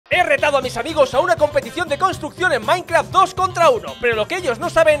He retado a mis amigos a una competición de construcción en Minecraft 2 contra 1, pero lo que ellos no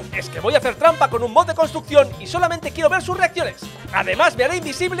saben es que voy a hacer trampa con un mod de construcción y solamente quiero ver sus reacciones. Además me haré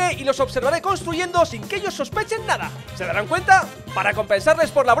invisible y los observaré construyendo sin que ellos sospechen nada. ¿Se darán cuenta? Para compensarles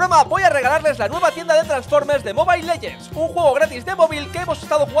por la broma voy a regalarles la nueva tienda de Transformers de Mobile Legends, un juego gratis de móvil que hemos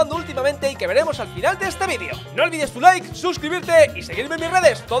estado jugando últimamente y que veremos al final de este vídeo. No olvides tu like, suscribirte y seguirme en mis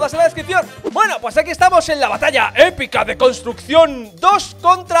redes, todas en la descripción. Bueno, pues aquí estamos en la batalla épica de construcción 2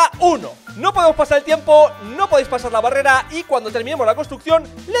 contra 1. No podemos pasar el tiempo, no podéis pasar la barrera y cuando terminemos la construcción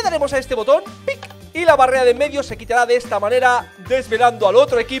le daremos a este botón, ¡pic! Y la barrera de en medio se quitará de esta manera, desvelando al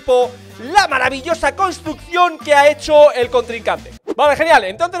otro equipo la maravillosa construcción que ha hecho el contrincante. Vale, genial,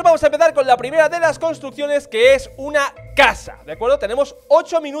 entonces vamos a empezar con la primera de las construcciones, que es una casa, ¿de acuerdo? Tenemos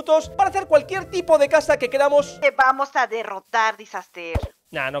 8 minutos para hacer cualquier tipo de casa que queramos. Te vamos a derrotar, Disaster.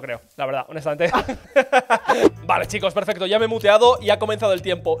 Nah, no creo, la verdad, honestamente. Vale, chicos, perfecto, ya me he muteado y ha comenzado el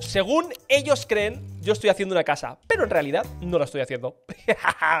tiempo. Según ellos creen, yo estoy haciendo una casa, pero en realidad no la estoy haciendo.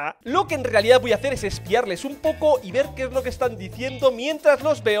 Lo que en realidad voy a hacer es espiarles un poco y ver qué es lo que están diciendo mientras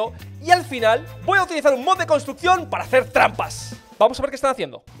los veo. Y al final voy a utilizar un mod de construcción para hacer trampas. Vamos a ver qué están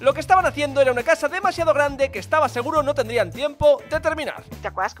haciendo. Lo que estaban haciendo era una casa demasiado grande que estaba seguro no tendrían tiempo de terminar. ¿Te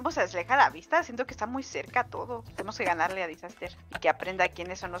acuerdas cómo se desleja la vista? Siento que está muy cerca todo. Tenemos que ganarle a Disaster y que aprenda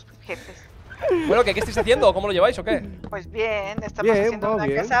quiénes son los jefes. Bueno, ¿qué estáis haciendo? ¿Cómo lo lleváis o qué? Pues bien, estamos haciendo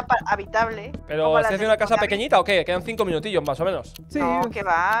una casa habitable. ¿Pero estáis haciendo una casa pequeñita o qué? Quedan 5 minutillos más o menos. Sí. No, que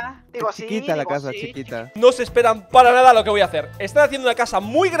va. Digo, sí. Chiquita la digo, casa, sí. chiquita. No se esperan para nada lo que voy a hacer. Están haciendo una casa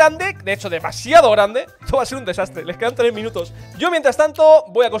muy grande, de hecho demasiado grande. Esto va a ser un desastre, les quedan 3 minutos. Yo mientras tanto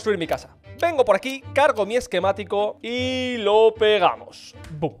voy a construir mi casa. Vengo por aquí, cargo mi esquemático y lo pegamos.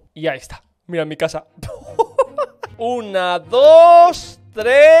 ¡Bum! Y ahí está, mirad mi casa. 1, 2,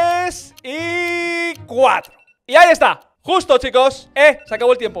 3 y 4. Y ahí está. Justo, chicos. Se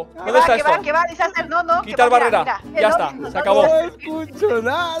acabó el tiempo. ¿Dónde está esto? Que va, Disaster, no. Quitar barrera. Ya está, se acabó. No escucho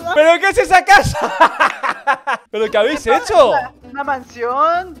nada. ¿Pero qué es esa casa? ¿Pero qué habéis hecho? Una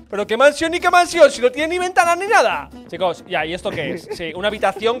mansión. ¿Pero qué mansión ni qué mansión? Si no tiene ni ventanas ni nada. Chicos, ya, ¿y esto qué es? Sí, una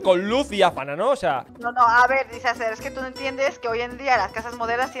habitación con luz diáfana, ¿no? O sea... No, a ver, Disaster, es que tú no entiendes que hoy en día las casas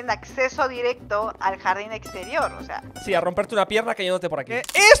modernas tienen acceso directo al jardín exterior, o sea... Sí, a romperte una pierna cayéndote por aquí.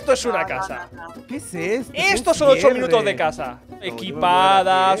 Esto es una casa. No. ¿Qué es esto? Estos son 8 minutos de casa.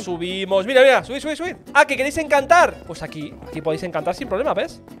 Equipada, subimos. Mira, subid. Ah, ¿que queréis encantar? Pues aquí podéis encantar sin problema,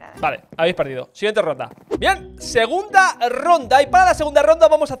 ¿ves? Vale, habéis perdido. Siguiente ronda. Bien, segunda ronda. Y para la segunda ronda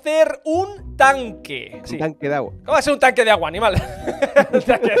vamos a hacer un tanque. Sí. Un tanque de agua. ¿Cómo va a ser un tanque de agua, animal? Un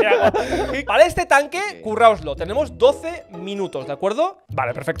tanque de agua. Y para este tanque, curraoslo. Tenemos 12 minutos, ¿de acuerdo?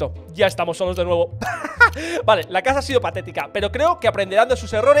 Vale, perfecto. Ya estamos solos de nuevo. Vale, la casa ha sido patética, pero creo que aprenderán de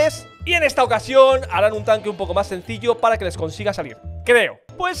sus errores y en esta ocasión harán un tanque un poco más sencillo para que les consiga salir. Creo.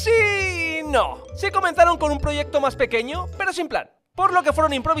 Pues sí, no. Se comenzaron con un proyecto más pequeño, pero sin plan. Por lo que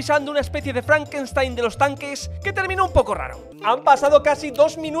fueron improvisando una especie de Frankenstein de los tanques que terminó un poco raro. Han pasado casi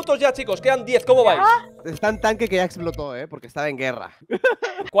 2 minutos ya, chicos. Quedan 10, ¿cómo vais? Es tan tanque que ya explotó, porque estaba en guerra.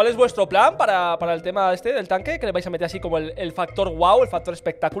 ¿Cuál es vuestro plan para el tema este del tanque? ¿Que le vais a meter así como el factor wow, el factor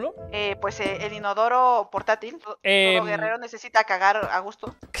espectáculo? Pues el inodoro portátil. Todo guerrero necesita cagar a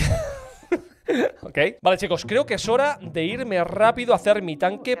gusto. Ok, vale, chicos, creo que es hora de irme rápido a hacer mi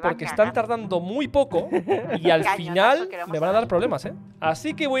tanque porque están tardando muy poco y al final me van a dar problemas,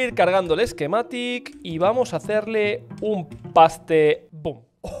 Así que voy a ir cargando el schematic y vamos a hacerle un paste. ¡Boom!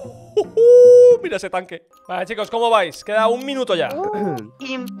 Mira ese tanque. Vale, chicos, ¿cómo vais? Queda 1 minuto ya.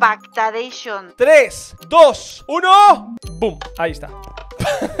 Impactadation. 3, 2, 1. ¡Boom! Ahí está.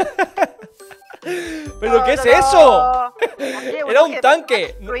 ¿Pero qué es eso? Era un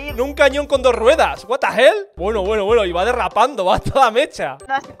tanque, no un cañón con 2 ruedas. ¿What the hell? Bueno, y va derrapando, va toda mecha.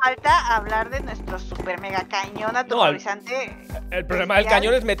 No hace falta hablar de nuestro super mega cañón atomizante. El problema del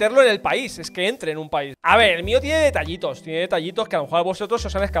cañón es meterlo en el país, es que entre en un país. A ver, el mío tiene detallitos que a lo mejor a vosotros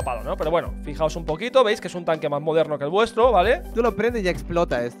os han escapado, ¿no? Pero bueno, fijaos un poquito, veis que es un tanque más moderno que el vuestro, ¿vale? Tú lo prendes y ya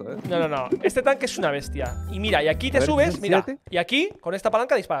explota esto, No, este tanque es una bestia. Y mira, y aquí te subes, mira. Y aquí, con esta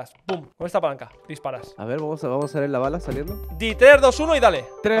palanca disparas. Pum, con esta palanca disparas. A ver, vamos a ver la bala saliendo. Di 3, 2, 1 y dale.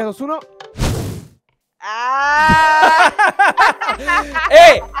 3, 2, 1. ¡Ah!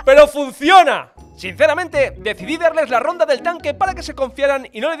 ¡Pero funciona! Sinceramente, decidí darles la ronda del tanque para que se confiaran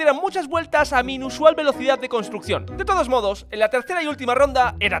y no le dieran muchas vueltas a mi inusual velocidad de construcción. De todos modos, en la tercera y última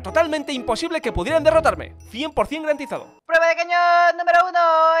ronda era totalmente imposible que pudieran derrotarme. 100% garantizado. Prueba de cañón número 1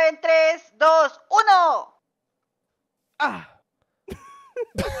 en 3, 2, 1. ¡Ah!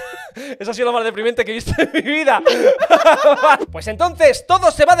 Esa ha sido lo más deprimente que he visto en mi vida. Pues entonces todo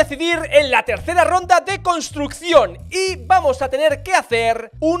se va a decidir en la tercera ronda de construcción. Y vamos a tener que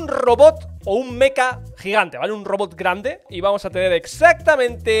hacer un robot o un mecha gigante, ¿vale? Un robot grande. Y vamos a tener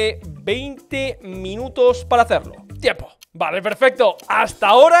exactamente 20 minutos para hacerlo. Tiempo. Vale, perfecto. Hasta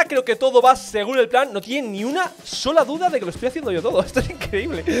ahora creo que todo va según el plan. No tiene ni una sola duda de que lo estoy haciendo yo todo. Esto es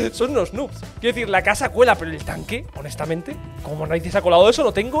increíble. Son unos noobs. Quiero decir, la casa cuela, pero el tanque, honestamente, como narices ha colado eso,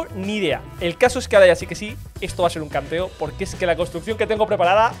 no tengo ni idea. El caso es que ahora ya sí que sí, esto va a ser un canteo, porque es que la construcción que tengo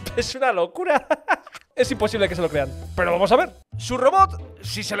preparada es una locura. Es imposible que se lo crean, pero vamos a ver. Su robot,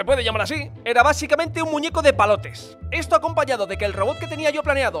 si se le puede llamar así, era básicamente un muñeco de palotes. Esto acompañado de que el robot que tenía yo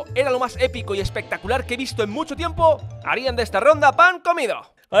planeado era lo más épico y espectacular que he visto en mucho tiempo, harían de esta ronda pan comido.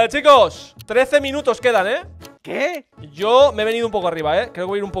 Vale, chicos, 13 minutos quedan, ¿eh? ¿Qué? Yo me he venido un poco arriba, ¿eh? Creo que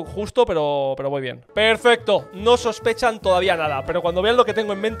voy a ir un poco justo, pero voy bien. Perfecto, no sospechan todavía nada, pero cuando vean lo que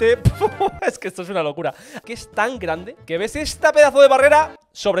tengo en mente, es que esto es una locura. Que es tan grande que ves esta pedazo de barrera,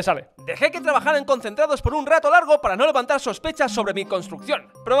 sobresale. Dejé que trabajaran concentrados por un rato largo para no levantar sospechas sobre mi construcción.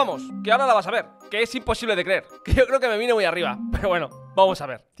 Pero vamos, que ahora la vas a ver, que es imposible de creer. Que yo creo que me vine muy arriba, pero bueno, vamos a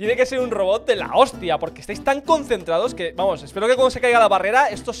ver. Tiene que ser un robot de la hostia, porque estáis tan concentrados que, vamos, espero que cuando se caiga la barrera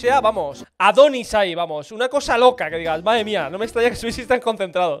esto sea, vamos, Adonis ahí, vamos, una cosa loca, que digas, madre mía, no me extraña que estuvieseis tan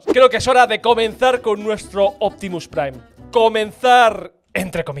concentrados. Creo que es hora de comenzar con nuestro Optimus Prime. Comenzar,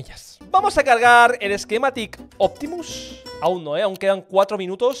 entre comillas. Vamos a cargar el Schematic Optimus. Aún no, aún quedan 4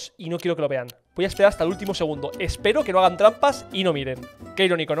 minutos y no quiero que lo vean. Voy a esperar hasta el último segundo. Espero que no hagan trampas y no miren. Qué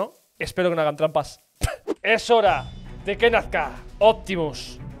irónico, ¿no? Espero que no hagan trampas. Es hora de que nazca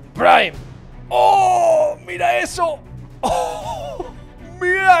Optimus Prime. ¡Oh! ¡Mira eso! ¡Oh!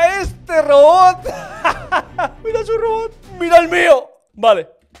 ¡Mira este robot! ¡Mira su robot! ¡Mira el mío! Vale,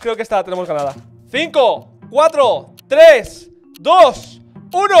 creo que esta la tenemos ganada. 5, 4, 3, 2,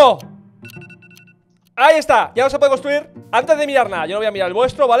 1. Ahí está, ya no se puede construir. Antes de mirar nada, yo no voy a mirar el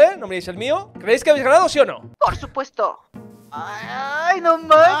vuestro, ¿vale? No miréis el mío. ¿Creéis que habéis ganado, sí o no? Por supuesto. Ay, no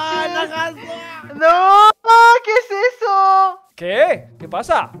manches. ¡No! No, ¿qué es eso? ¿Qué? ¿Qué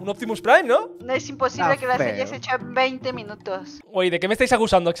pasa? Un Optimus Prime, ¿no? No es imposible que las feo. hayas hecho en 20 minutos. Oye, ¿de qué me estáis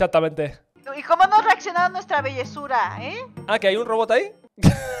acusando exactamente? ¿Y cómo no ha reaccionado nuestra bellezura, Ah, ¿que hay un robot ahí?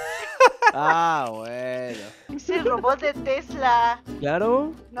 Ah, bueno. Es el robot de Tesla.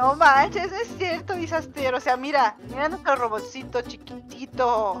 Claro. No manches, es cierto, Disaster. O sea, mira nuestro robotcito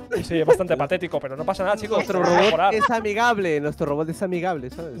chiquitito. Sí, es bastante patético, pero no pasa nada, chicos. Nuestro Vamos a robot mejorar. es amigable. Nuestro robot es amigable,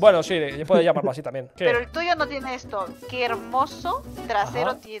 ¿sabes? Bueno, sí, puede llamarlo así también. ¿Qué? Pero el tuyo no tiene esto. Qué hermoso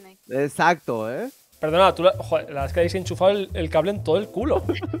trasero Ajá. tiene. Exacto, ¿eh? Perdona, tú joder, la es que habéis enchufado el cable en todo el culo.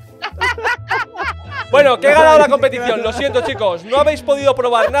 Bueno, que he ganado la competición, lo siento, chicos. No habéis podido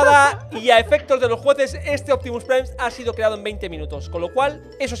probar nada y a efectos de los jueces este Optimus Prime ha sido creado en 20 minutos. Con lo cual,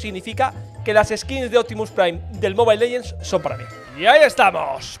 eso significa que las skins de Optimus Prime del Mobile Legends son para mí. Y ahí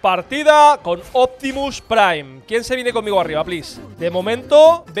estamos, partida con Optimus Prime. ¿Quién se viene conmigo arriba, please? De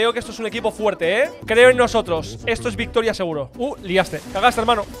momento, veo que esto es un equipo fuerte, ¿eh? Creo en nosotros, esto es victoria seguro. Liaste, cagaste,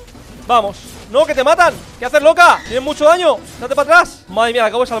 hermano. Vamos. No, que te matan. ¿Qué haces, loca? Tienes mucho daño. Date para atrás. Madre mía, la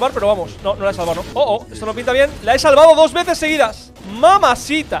acabo de salvar, pero vamos. No, no la he salvado, ¿no? Oh, esto no pinta bien. La he salvado 2 veces seguidas.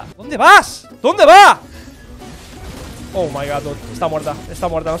 Mamacita. ¿Dónde vas? ¿Dónde va? Oh my god, dude. Está muerta. Está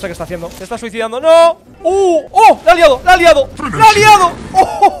muerta. No sé qué está haciendo. Se está suicidando. ¡No! ¡Oh! ¡La ha liado! ¡La ha liado! ¡La ha liado!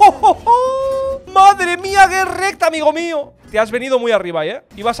 ¡Oh! ¡Madre mía, qué recta, amigo mío! Te has venido muy arriba, ¿eh?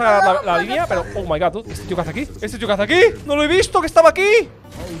 Ibas a ganar la línea, pero... Oh my god, dude. ¿Este tío qué hace aquí? ¿Este tío qué hace aquí? ¡No lo he visto! ¡Que estaba aquí!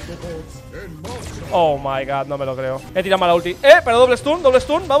 Oh my god, no me lo creo. He tirado mala ulti. Pero doble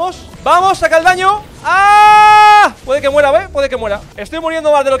stun, vamos. Vamos, saca el daño. ¡Ah! Puede que muera, ¿eh? Puede que muera. Estoy muriendo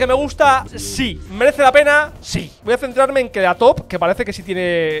más de lo que me gusta. Sí. ¿Merece la pena? Sí. Voy a centrarme en que la top, que parece que sí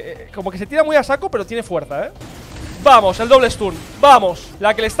tiene... como que se tira muy a saco, pero tiene fuerza, ¿eh? Vamos, el doble stun. Vamos.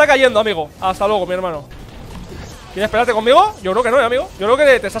 La que le está cayendo, amigo. Hasta luego, mi hermano. ¿Quieres pegarte conmigo? Yo creo que no, amigo. Yo creo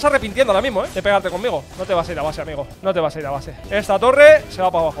que te estás arrepintiendo ahora mismo, de pegarte conmigo. No te vas a ir a base, amigo. No te vas a ir a base. Esta torre se va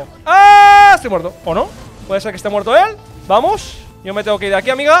para abajo. ¡Ah! Estoy muerto. ¿O no? Puede ser que esté muerto él. Vamos. Yo me tengo que ir de aquí,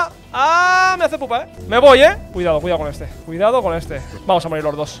 amiga. ¡Ah! Me hace pupa, Me voy, Cuidado con este. Cuidado con este. Vamos a morir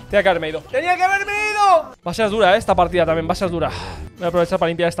los dos. Tenía que haberme ido. ¡Tenía que haberme ido! Va a ser dura, esta partida también. Va a ser dura. Voy a aprovechar para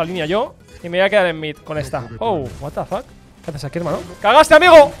limpiar esta línea yo. Y me voy a quedar en mid con esta. Oh, what the fuck. ¿Qué haces aquí, hermano? ¡Cagaste,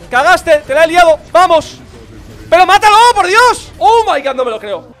 amigo! ¡Cagaste! ¡Te la he liado! ¡Vamos! ¡Pero mátalo, por Dios! ¡Oh, my God! No me lo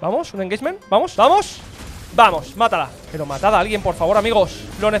creo. Vamos, un engagement. Vamos, Vamos, mátala. Pero matad a alguien, por favor, amigos.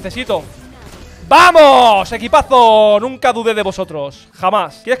 Lo necesito. ¡Vamos! ¡Equipazo! Nunca dudé de vosotros.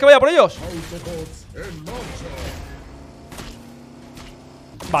 Jamás. ¿Quieres que vaya por ellos?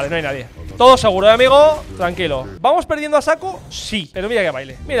 Vale, no hay nadie. Todo seguro, amigo. Tranquilo. ¿Vamos perdiendo a saco? Sí. Pero mira que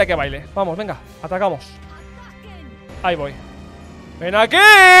baile. Mira que baile. Vamos, venga. Atacamos. Ahí voy. ¡Ven aquí!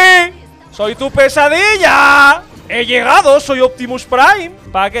 ¡Soy tu pesadilla! ¡He llegado! ¡Soy Optimus Prime!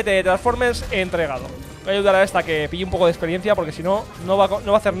 Paquete de Transformers entregado. Voy a ayudar a esta que pille un poco de experiencia, porque si no, no va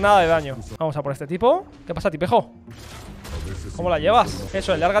a hacer nada de daño. Vamos a por este tipo. ¿Qué pasa, tipejo? ¿Cómo la llevas?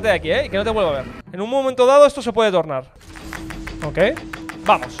 Eso, lárgate de aquí, y que no te vuelva a ver. En un momento dado esto se puede tornar. Ok.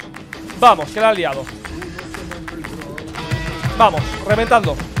 Vamos. Vamos, que la han liado. Vamos,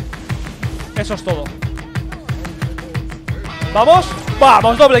 reventando. Eso es todo. Vamos.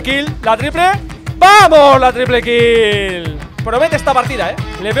 Vamos, doble kill. La triple. ¡Vamos! La triple kill. Promete esta partida,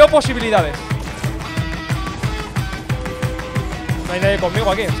 Le veo posibilidades. No hay nadie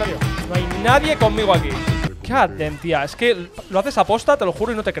conmigo aquí, en serio. No hay nadie conmigo aquí. Goddamn, tía. Es que lo haces a posta, te lo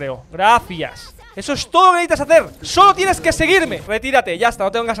juro, y no te creo. Gracias. Eso es todo lo que necesitas hacer. Solo tienes que seguirme. Retírate, ya está,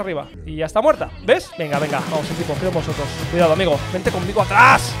 no te vengas arriba. Y ya está muerta, ¿ves? Venga, venga, vamos, equipo, creo en vosotros. Cuidado, amigo, vente conmigo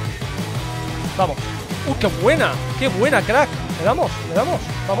atrás. Vamos. Qué buena, crack. Le damos,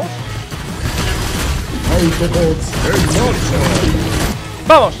 vamos.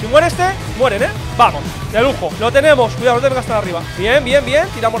 Vamos, si muere este, mueren, Vamos, de lujo, lo tenemos. Cuidado, no te vengas hasta arriba. Bien,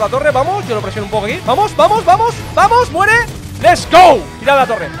 tiramos la torre, vamos. Yo lo presiono un poco aquí. Vamos, muere. ¡Let's go! Tirad la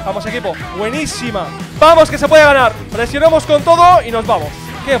torre, vamos, equipo. Buenísima. Vamos, que se puede ganar. Presionamos con todo y nos vamos.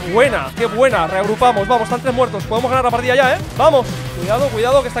 Qué buena, reagrupamos. Vamos, están 3 muertos, podemos ganar la partida ya, Vamos,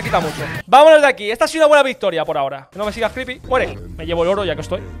 cuidado, que esta quita mucho. Vámonos de aquí, esta ha sido una buena victoria por ahora. Que no me sigas, creepy. Muere, me llevo el oro ya que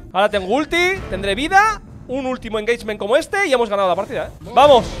estoy. Ahora tengo ulti, tendré vida, un último engagement como este y hemos ganado la partida,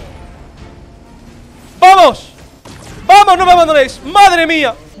 ¡Vamos! No me abandonéis, madre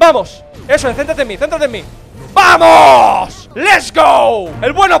mía. Vamos, eso es, céntrate en mí. ¡Vamos! ¡Let's go!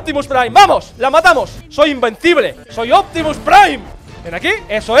 El buen Optimus Prime, ¡vamos! ¡La matamos! ¡Soy invencible! ¡Soy Optimus Prime! Ven aquí,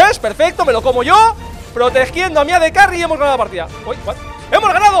 eso es, perfecto, me lo como yo. Protegiendo a mi AD Carry y hemos ganado la partida. Uy, what?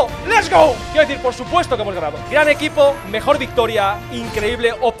 ¡Hemos ganado! ¡Let's go! Quiero decir, por supuesto que hemos ganado. Gran equipo, mejor victoria,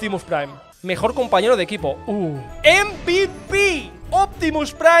 increíble Optimus Prime. Mejor compañero de equipo. MVP.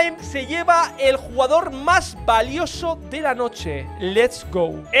 Optimus Prime se lleva el jugador más valioso de la noche. Let's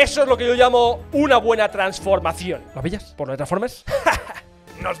go. Eso es lo que yo llamo una buena transformación. ¿Lo pillas? ¿Por lo de Transformers?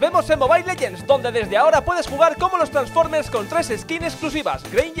 Nos vemos en Mobile Legends, donde desde ahora puedes jugar como los Transformers con 3 skins exclusivas: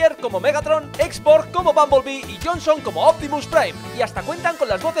 Granger como Megatron, X-Borg como Bumblebee y Johnson como Optimus Prime. Y hasta cuentan con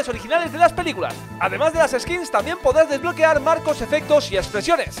las voces originales de las películas. Además de las skins, también podrás desbloquear marcos, efectos y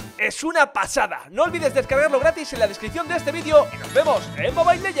expresiones. Es una pasada. No olvides descargarlo gratis en la descripción de este vídeo y nos vemos en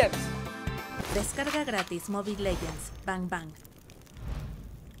Mobile Legends. Descarga gratis Mobile Legends. Bang bang.